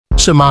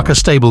Marca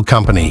Stable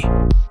Company.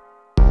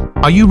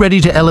 Are you ready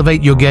to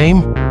elevate your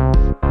game?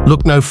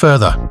 Look no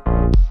further.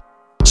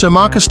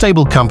 Marca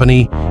Stable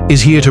Company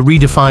is here to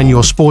redefine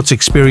your sports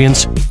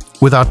experience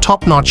with our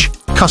top-notch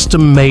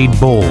custom-made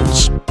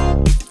balls.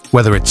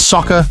 Whether it's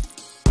soccer,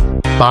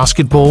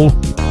 basketball,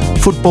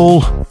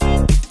 football,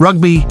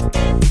 rugby,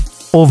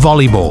 or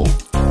volleyball,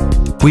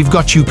 we've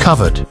got you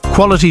covered.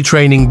 Quality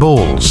training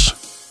balls.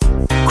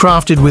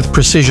 Crafted with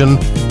precision,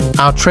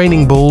 our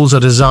training balls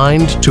are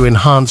designed to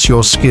enhance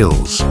your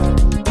skills.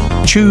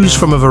 Choose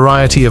from a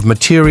variety of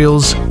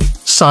materials,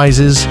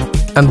 sizes,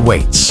 and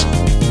weights.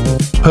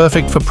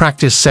 Perfect for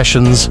practice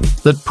sessions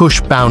that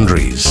push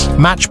boundaries.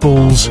 Match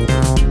balls.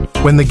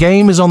 When the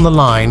game is on the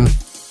line,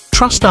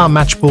 trust our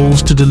match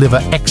balls to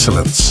deliver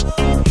excellence.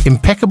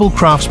 Impeccable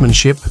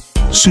craftsmanship,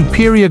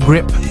 superior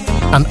grip,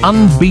 and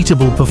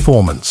unbeatable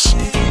performance.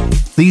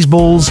 These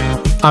balls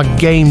are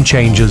game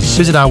changers.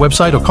 Visit our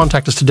website or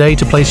contact us today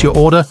to place your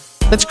order.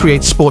 Let's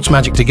create sports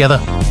magic together.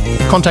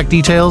 Contact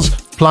details,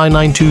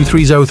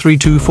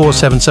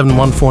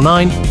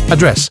 +923032477149.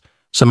 Address,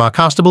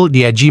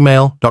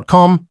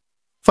 samarcastable@gmail.com.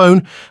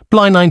 Phone,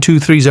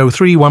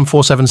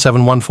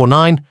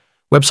 +923031477149.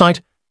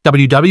 Website,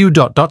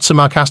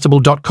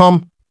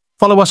 www.samarcastable.com.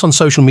 Follow us on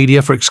social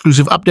media for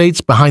exclusive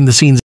updates, behind the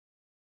scenes